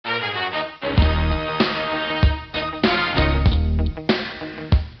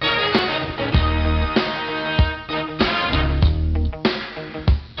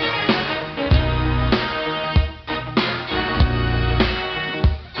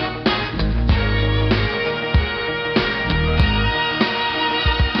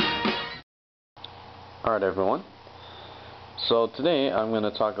Alright everyone, so today I'm going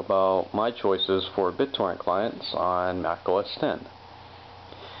to talk about my choices for Bittorrent clients on Mac OS X.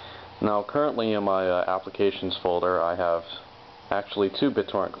 Now currently in my applications folder I have actually two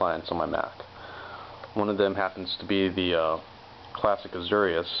Bittorrent clients on my Mac. One of them happens to be the classic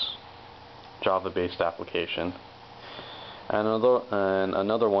Azureus Java based application, and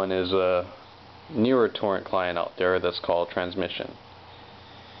another one is a newer torrent client out there that's called Transmission.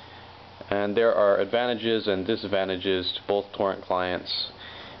 And there are advantages and disadvantages to both torrent clients,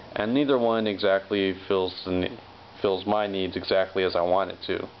 and neither one exactly fills my needs exactly as I want it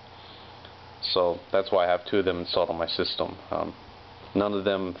to. So that's why I have two of them installed on my system. None of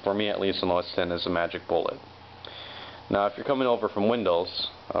them, for me at least on OS X, is a magic bullet. Now if you're coming over from Windows,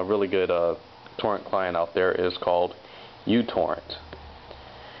 a really good torrent client out there is called uTorrent.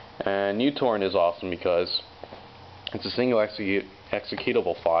 And uTorrent is awesome because it's a single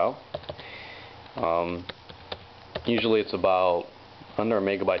executable file. Usually it's about under a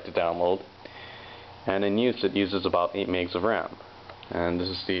megabyte to download, and in use it uses about 8 megs of RAM. And this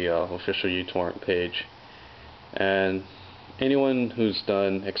is the official uTorrent page. And anyone who's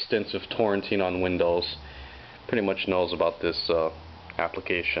done extensive torrenting on Windows pretty much knows about this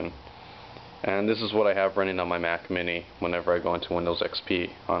application. And this is what I have running on my Mac Mini whenever I go into Windows XP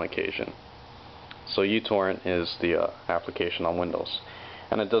on occasion. So uTorrent is the application on Windows,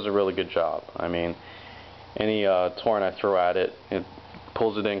 and it does a really good job. I mean, any torrent I throw at it, it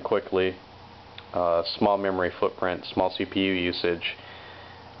pulls it in quickly. Small memory footprint, small CPU usage.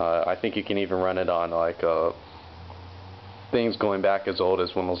 I think you can even run it on like things going back as old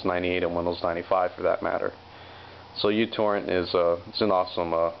as Windows 98 and Windows 95 for that matter. So uTorrent is it's an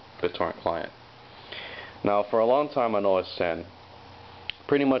awesome BitTorrent client. Now for a long time on OS X,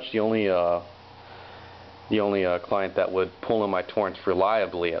 pretty much the only client that would pull in my torrents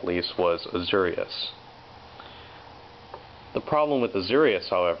reliably, at least, was Azureus. The problem with Azureus,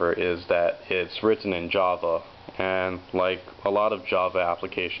 however, is that it's written in Java, and like a lot of Java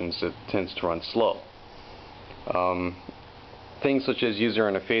applications, it tends to run slow. Things such as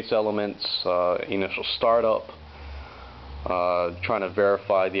user interface elements, initial startup, trying to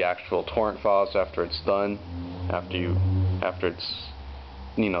verify the actual torrent files after it's done, after it's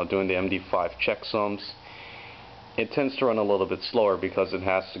doing the MD5 checksums. It tends to run a little bit slower because it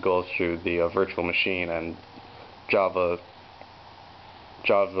has to go through the virtual machine, and Java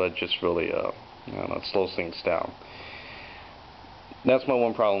just really slows things down. That's my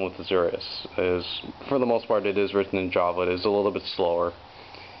one problem with Azureus, is for the most part it is written in Java. It is a little bit slower.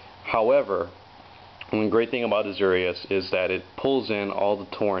 However, one great thing about Azureus is that it pulls in all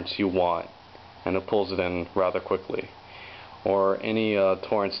the torrents you want, and it pulls it in rather quickly. Or any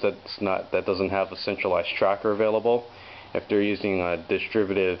torrents that doesn't have a centralized tracker available, if they're using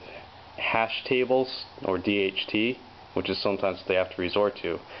distributive hash tables or DHT, which is sometimes they have to resort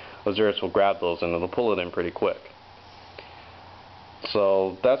to, Azureus will grab those and it'll pull it in pretty quick.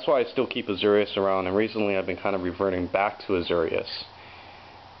 So that's why I still keep Azureus around, and recently I've been kind of reverting back to Azureus.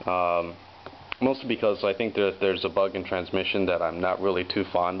 Mostly because I think that there's a bug in Transmission that I'm not really too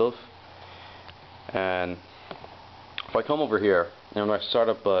fond of. And if I come over here and I start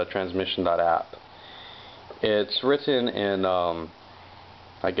up transmission.app, it's written in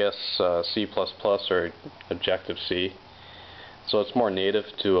I guess C++ or Objective-C, so it's more native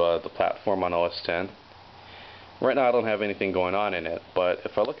to the platform on OS X. Right now I don't have anything going on in it, but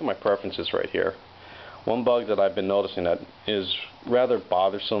if I look at my preferences right here, one bug that I've been noticing that is rather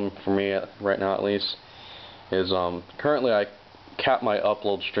bothersome for me right now at least is currently I cap my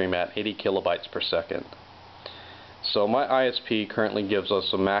upload stream at 80 kilobytes per second. So my ISP currently gives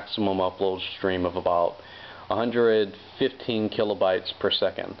us a maximum upload stream of about 115 kilobytes per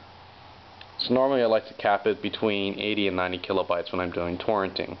second. So normally I like to cap it between 80 and 90 kilobytes when I'm doing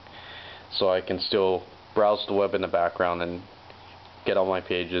torrenting, so I can still browse the web in the background and get all my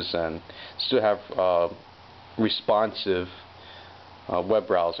pages and still have responsive web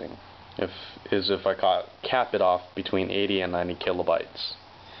browsing if I cap it off between 80 and 90 kilobytes.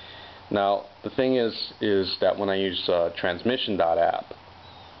 Now the thing is that when I use Transmission.app,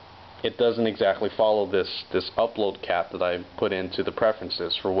 it doesn't exactly follow this upload cap that I put into the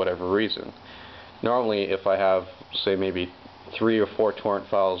preferences for whatever reason. Normally if I have, say, maybe 3 or 4 torrent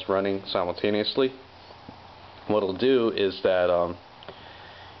files running simultaneously, what it'll do is that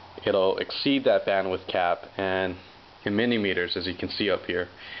it'll exceed that bandwidth cap, and in millimeters, as you can see up here,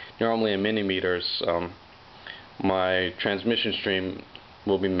 normally in millimeters my transmission stream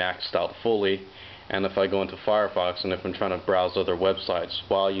will be maxed out fully, and if I go into Firefox and if I'm trying to browse other websites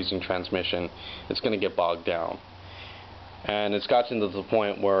while using Transmission, it's going to get bogged down. And it's gotten to the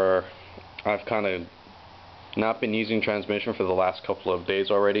point where I've kind of not been using transmission for the last couple of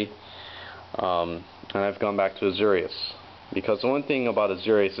days already, and I've gone back to Azureus. Because the one thing about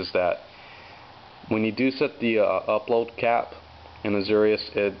Azureus is that when you do set the upload cap in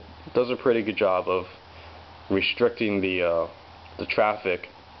Azureus, it does a pretty good job of restricting the traffic,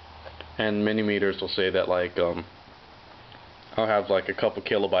 and many meters will say that like I'll have like a couple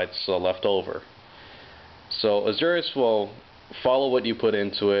kilobytes left over. So Azureus will follow what you put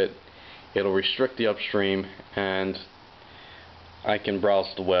into it. It'll restrict the upstream, and I can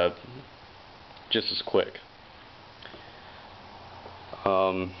browse the web just as quick.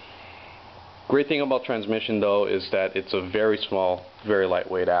 Great thing about transmission though is that it's a very small, very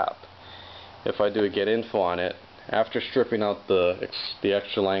lightweight app. If I do a get info on it, after stripping out the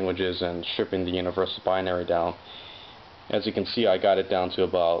extra languages and stripping the universal binary down, as you can see, I got it down to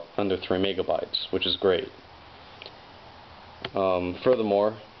about under 3 megabytes, which is great.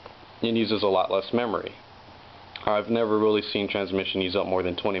 Furthermore, it uses a lot less memory. I've never really seen transmission use up more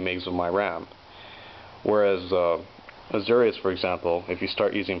than 20 megs of my RAM, whereas Azureus, for example, if you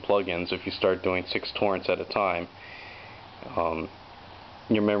start using plugins, if you start doing 6 torrents at a time,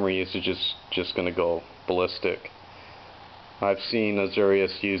 your memory usage is just going to go ballistic. I've seen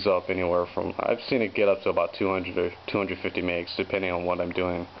Azureus use up anywhere from, I've seen it get up to about 200 or 250 megs, depending on what I'm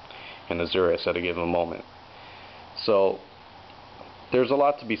doing in Azureus at a given moment. So there's a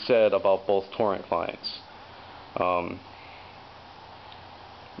lot to be said about both torrent clients.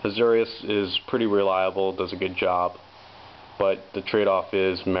 Azureus is pretty reliable, does a good job, but the trade-off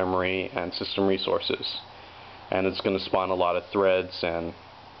is memory and system resources, and it's going to spawn a lot of threads, and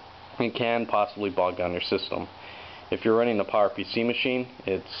it can possibly bog down your system. If you're running a PowerPC machine,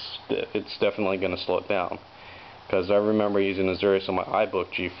 it's definitely going to slow it down, because I remember using Azureus on my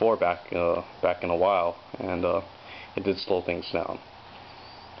iBook G4 back in a while, and it did slow things down.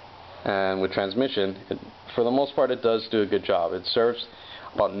 And with transmission, for the most part, it does do a good job. It serves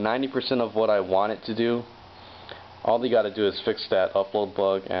about 90% of what I want it to do. All you got to do is fix that upload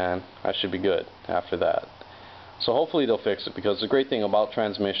bug, and I should be good after that. So hopefully they'll fix it, because the great thing about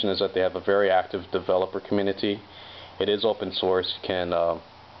transmission is that they have a very active developer community. It is open source. You can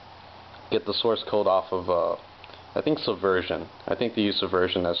get the source code off of I think Subversion. I think they use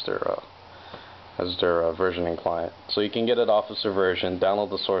Subversion as their versioning client. So you can get it off of Subversion, download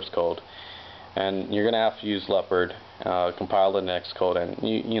the source code, and you're going to have to use Leopard, compile the next code, and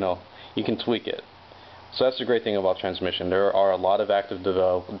you can tweak it. So that's the great thing about transmission. There are a lot of active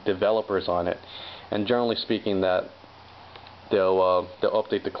developers on it, and generally speaking, that they'll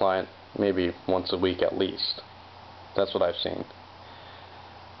update the client maybe once a week at least. That's what I've seen.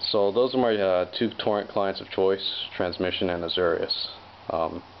 So those are my 2 torrent clients of choice: transmission and Azureus.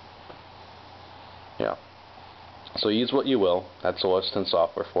 Yeah. So use what you will. That's OS X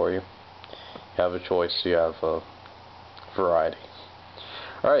software for you. You have a choice. You have a variety.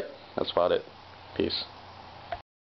 Alright, that's about it. Peace.